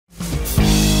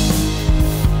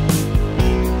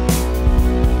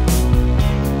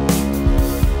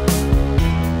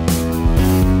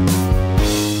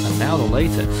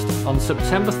latest on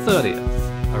September 30th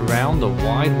around the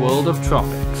wide world of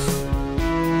tropics.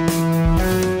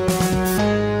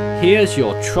 Here's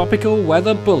your tropical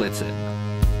weather bulletin.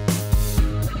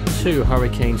 2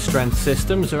 hurricane strength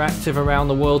systems are active around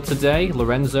the world today,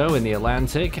 Lorenzo in the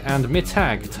Atlantic and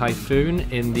Mitag typhoon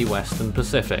in the western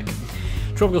Pacific.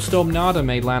 Tropical storm Narda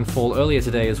made landfall earlier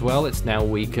today as well. It's now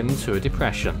weakened to a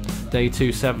depression. Day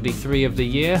 273 of the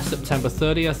year, September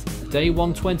 30th, day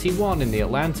 121 in the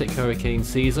Atlantic hurricane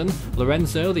season.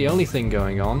 Lorenzo, the only thing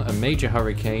going on, a major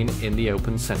hurricane in the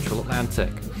open central Atlantic.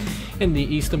 In the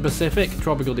eastern Pacific,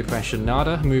 tropical depression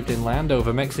Narda moved inland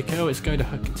over Mexico. It's going to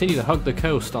continue to hug the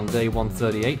coast on day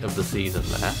 138 of the season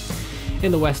there.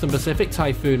 In the western Pacific,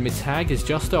 Typhoon Mitag is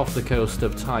just off the coast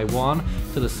of Taiwan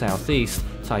to the southeast.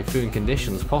 Typhoon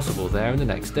conditions possible there in the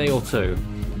next day or two.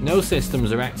 No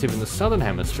systems are active in the southern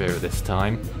hemisphere at this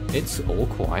time. It's all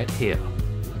quiet here.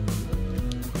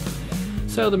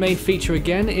 So the main feature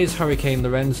again is Hurricane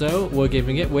Lorenzo. We're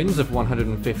giving it winds of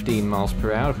 115 miles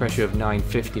per hour, pressure of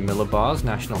 950 millibars.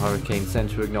 National Hurricane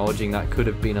Center acknowledging that could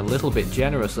have been a little bit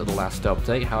generous at the last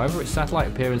update. However, its satellite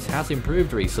appearance has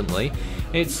improved recently.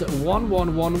 It's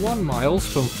 1111 miles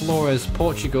from Flores,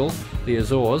 Portugal, the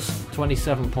Azores,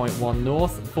 27.1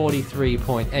 north,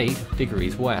 43.8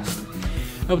 degrees west.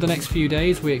 Over the next few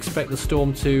days, we expect the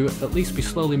storm to at least be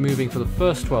slowly moving for the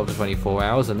first 12 to 24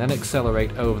 hours and then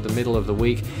accelerate over the middle of the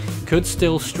week. Could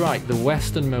still strike the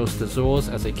westernmost Azores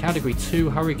as a Category 2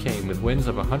 hurricane with winds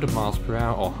of 100 miles per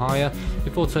hour or higher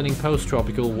before turning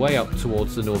post-tropical way up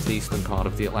towards the northeastern part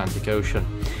of the Atlantic Ocean.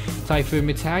 Typhoon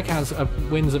Mitag has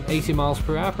winds of 80 miles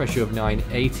per hour, pressure of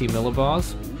 980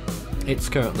 millibars. It's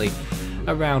currently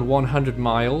around 100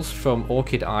 miles from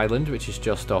Orchid Island, which is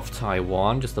just off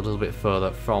Taiwan, just a little bit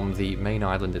further from the main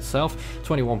island itself.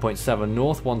 21.7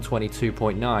 north,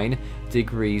 122.9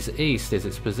 degrees east is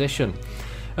its position.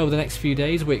 Over the next few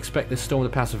days, we expect this storm to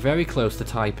pass very close to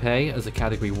Taipei as a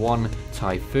Category 1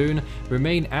 typhoon,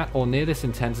 remain at or near this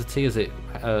intensity as it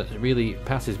really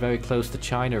passes very close to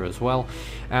China as well,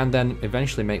 and then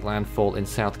eventually make landfall in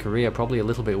South Korea, probably a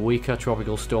little bit weaker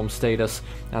tropical storm status,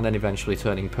 and then eventually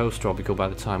turning post-tropical by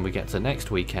the time we get to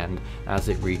next weekend as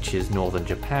it reaches northern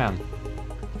Japan.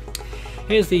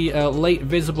 Here's the late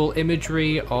visible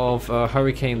imagery of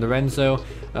Hurricane Lorenzo.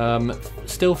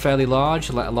 Still fairly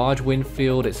large wind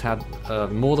field. It's had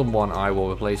more than one eyewall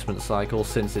replacement cycle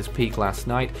since its peak last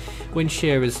night. Wind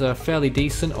shear is fairly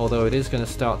decent, although it is going to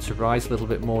start to rise a little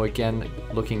bit more again,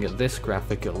 looking at this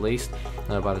graphic at least,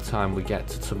 by the time we get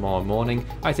to tomorrow morning.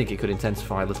 I think it could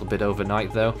intensify a little bit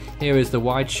overnight though. Here is the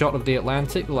wide shot of the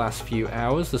Atlantic the last few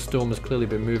hours. The storm has clearly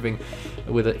been moving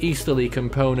with an easterly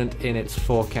component in its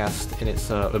forecast, in its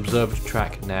observed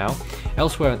track now.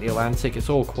 Elsewhere in the Atlantic, it's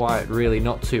all quiet really,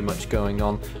 not too much going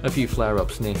on. A few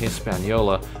flare-ups near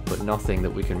Hispaniola, but nothing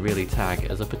that we can really tag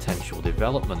as a potential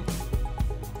development.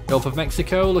 Gulf of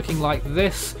Mexico looking like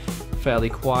this, fairly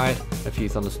quiet, a few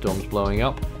thunderstorms blowing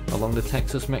up along the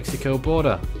Texas-Mexico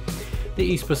border. The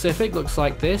East Pacific looks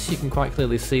like this. You can quite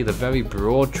clearly see the very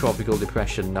broad tropical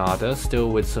depression Narda, still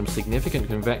with some significant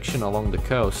convection along the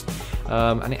coast.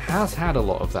 And it has had a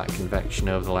lot of that convection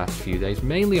over the last few days,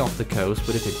 mainly off the coast,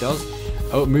 but if it does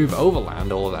move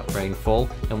overland all of that rainfall,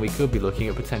 then we could be looking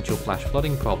at potential flash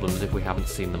flooding problems if we haven't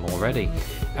seen them already.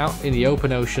 Out in the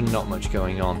open ocean, not much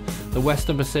going on. The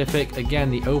Western Pacific,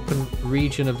 again, the open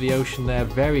region of the ocean there,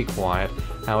 very quiet.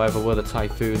 However, where the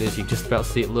typhoon is, you just about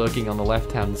see it lurking on the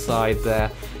left-hand side there.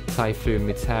 Typhoon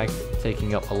Mitag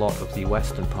taking up a lot of the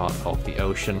western part of the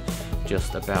ocean,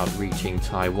 just about reaching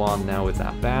Taiwan now with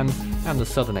that band, and the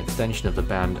southern extension of the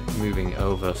band moving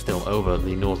over, still over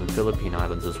the northern Philippine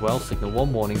Islands as well. Signal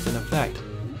 1 warnings in effect.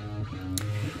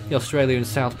 The Australian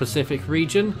South Pacific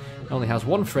region only has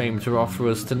one frame to offer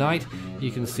us tonight.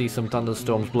 You can see some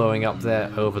thunderstorms blowing up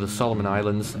there over the Solomon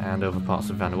Islands and over parts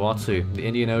of Vanuatu. The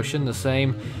Indian Ocean, the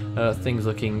same. Things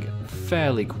looking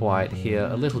fairly quiet here.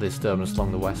 A little disturbance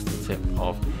along the western tip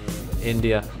of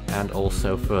India and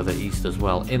also further east as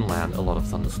well. Inland, a lot of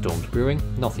thunderstorms brewing.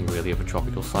 Nothing really of a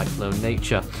tropical cyclone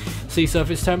nature. Sea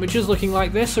surface temperatures looking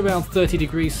like this, around 30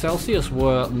 degrees Celsius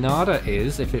where Narda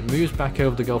is. If it moves back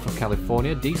over the Gulf of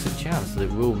California, decent chance that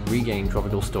it will regain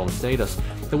tropical storm status.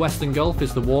 The Western Gulf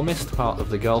is the warmest part of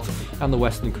the Gulf, and the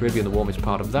Western Caribbean the warmest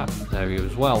part of that area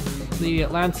as well. The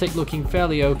Atlantic looking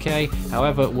fairly okay.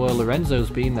 However, where Lorenzo's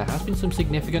been, there has been some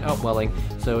significant upwelling,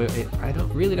 so I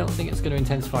really don't think it's going to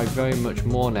intensify very much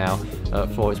more now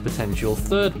for its potential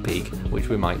third peak, which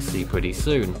we might see pretty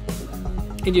soon.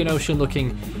 Indian Ocean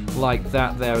looking like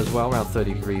that there as well, around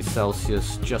 30 degrees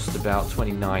Celsius, just about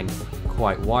 29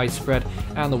 quite widespread,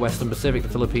 and the Western Pacific, the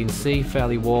Philippine Sea,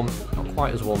 fairly warm, not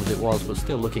quite as warm as it was, but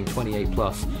still looking 28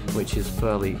 plus, which is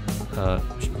fairly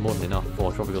more than enough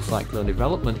for tropical cyclone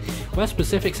development. West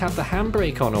Pacific's had the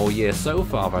handbrake on all year so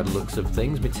far by the looks of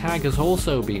things. Mitag has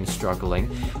also been struggling,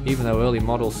 even though early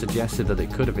models suggested that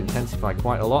it could have intensified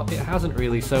quite a lot. It hasn't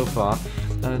really so far.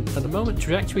 And at the moment,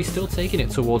 trajectory still taking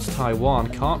it towards Taiwan.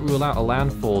 Can't rule out a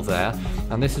landfall there.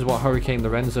 And this is what Hurricane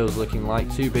Lorenzo is looking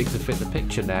like. Too big to fit the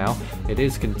picture now. It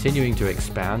is continuing to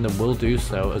expand and will do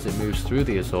so as it moves through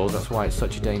the Azores. That's why it's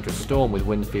such a dangerous storm with a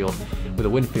wind field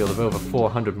of over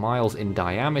 400 miles in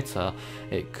diameter.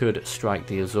 It could strike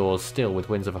the Azores still with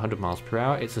winds of 100 miles per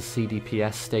hour. It's a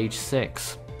CDPS stage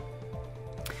 6.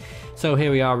 So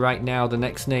here we are right now. The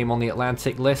next name on the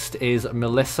Atlantic list is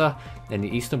Melissa. In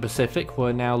the Eastern Pacific,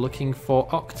 we're now looking for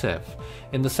Octave.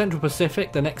 In the Central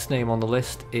Pacific, the next name on the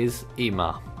list is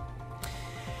Ima.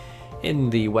 In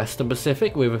the Western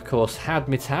Pacific, we've of course had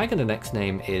Mitag, and the next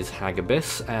name is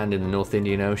Hagibis. And in the North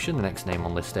Indian Ocean, the next name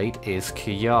on list 8 is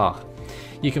Kiyar.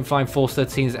 You can find Force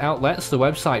 13's outlets, the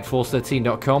website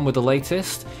force13.com with the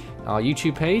latest, our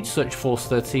YouTube page, search Force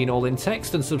 13 all in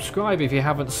text, and subscribe if you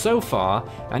haven't so far,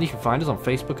 and you can find us on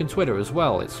Facebook and Twitter as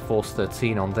well. It's Force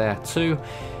 13 on there too,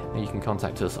 and you can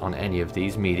contact us on any of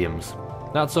these mediums.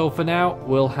 That's all for now.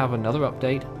 We'll have another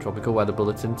update, Tropical Weather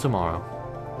Bulletin, tomorrow.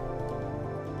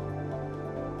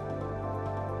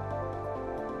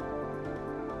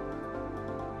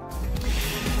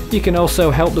 You can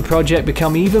also help the project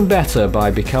become even better by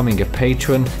becoming a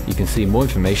patron. You can see more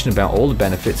information about all the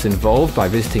benefits involved by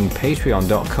visiting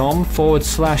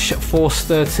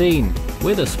patreon.com/Force13.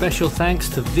 With a special thanks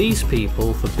to these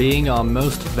people for being our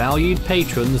most valued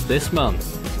patrons this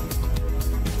month.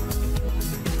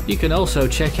 You can also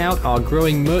check out our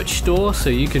growing merch store so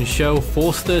you can show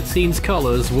Force 13's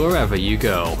colours wherever you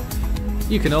go.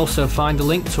 You can also find a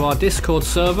link to our Discord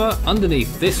server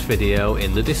underneath this video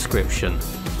in the description.